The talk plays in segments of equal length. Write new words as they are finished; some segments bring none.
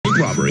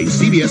robbery.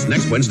 CBS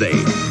next Wednesday.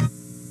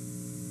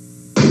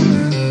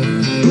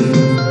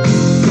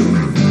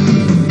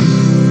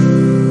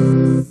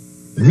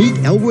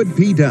 Meet Elwood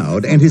P.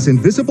 Dowd and his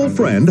invisible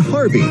friend,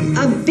 Harvey.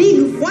 A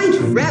big white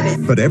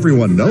rabbit. But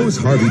everyone knows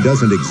Harvey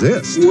doesn't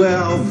exist.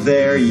 Well,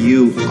 there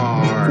you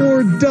are.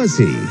 Or does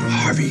he?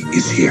 Harvey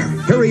is here.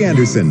 Harry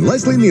Anderson,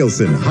 Leslie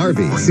Nielsen,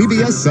 Harvey,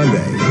 CBS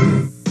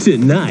Sunday.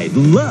 Tonight,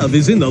 love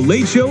is in the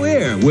Late Show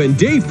air when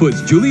Dave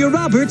puts Julia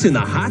Roberts in the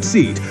hot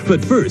seat.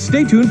 But first,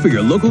 stay tuned for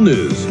your local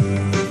news.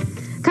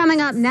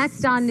 Coming up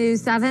next on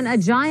News 7, a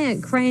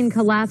giant crane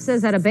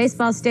collapses at a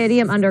baseball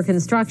stadium under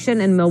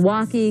construction in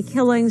Milwaukee,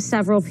 killing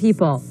several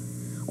people.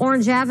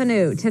 Orange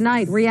Avenue,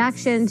 tonight,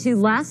 reaction to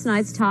last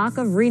night's talk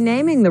of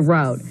renaming the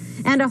road.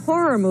 And a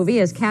horror movie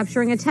is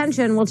capturing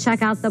attention. We'll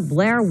check out the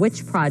Blair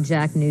Witch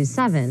Project. News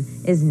 7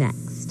 is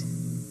next.